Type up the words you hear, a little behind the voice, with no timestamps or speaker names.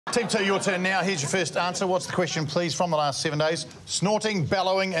Team 2, your turn now. Here's your first answer. What's the question, please, from the last 7 days? Snorting,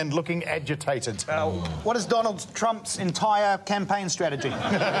 bellowing and looking agitated. What is Donald Trump's entire campaign strategy?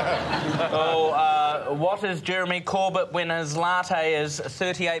 What is Jeremy Corbett when his latte is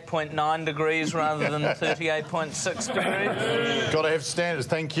 38.9 degrees rather than 38.6 degrees? Got to have standards.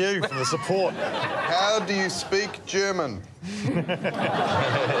 Thank you for the support. How do you speak German?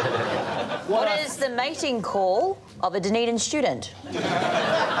 What is the mating call of a Dunedin student?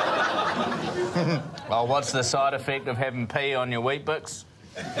 Well, what's the side effect of having pee on your Weet-Bix?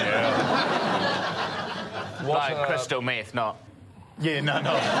 Yeah. Like crystal meth, not... Yeah, no.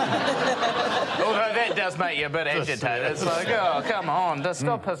 Although that does make you a bit agitated. It's like, oh, come on, just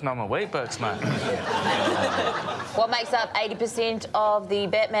stop pissing on my Weet-Bix, mate. What makes up 80% of the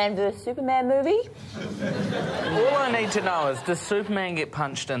Batman vs Superman movie? All I need to know is, does Superman get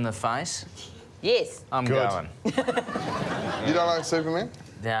punched in the face? Yes. I'm going. You don't like Superman?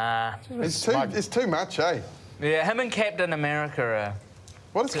 Nah. It's too much, eh? Yeah, him and Captain America are...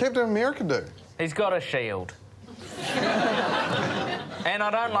 What does Captain America do? He's got a shield. And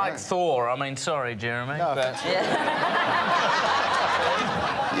I don't like Thor. I mean, sorry, Jeremy. No, but...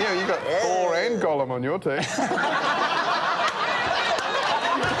 Yeah, you got Thor and Gollum on your team. I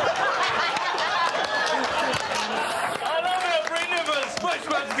love how Brendan was Gollum.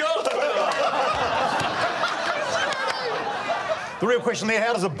 The real question there,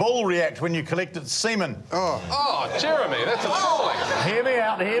 how does a bull react when you collect its semen? Oh, Jeremy, that's appalling. Hear me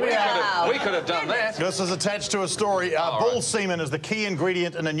out, hear me out. We could have done that. This is attached to a story. Bull semen is the key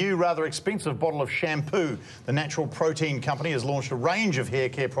ingredient in a new, rather expensive bottle of shampoo. The natural protein company has launched a range of hair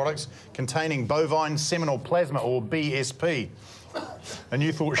care products containing bovine seminal plasma, or BSP. And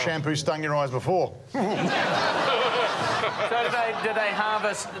you thought shampoo stung your eyes before. So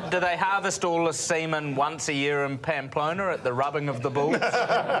do they harvest all the semen once a year in Pamplona at the rubbing of the bulls?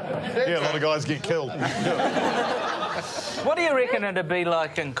 Yeah, a lot of guys get killed. What do you reckon it'd be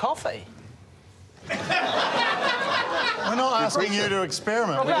like in coffee? We're not asking you to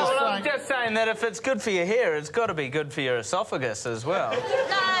experiment. We're I'm just saying that if it's good for your hair, it's got to be good for your esophagus as well.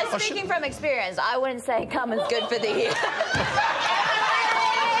 No, speaking from experience, I wouldn't say cum is good for the hair.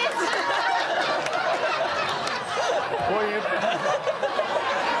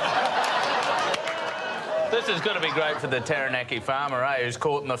 This is going to be great for the Taranaki farmer, eh, who's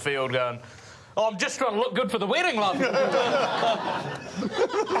caught in the field going, oh, I'm just trying to look good for the wedding, love. I've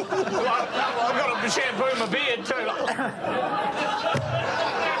got a shampoo in my beard, too. And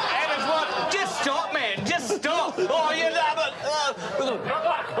it's what? Just stop, man. Just stop. Oh, you love it.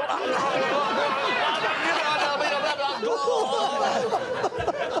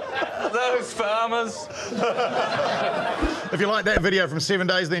 Those farmers. If you like that video from 7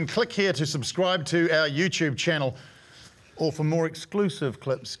 days, then click here to subscribe to our YouTube channel. Or for more exclusive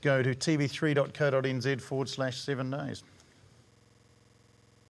clips, go to tv3.co.nz/7days.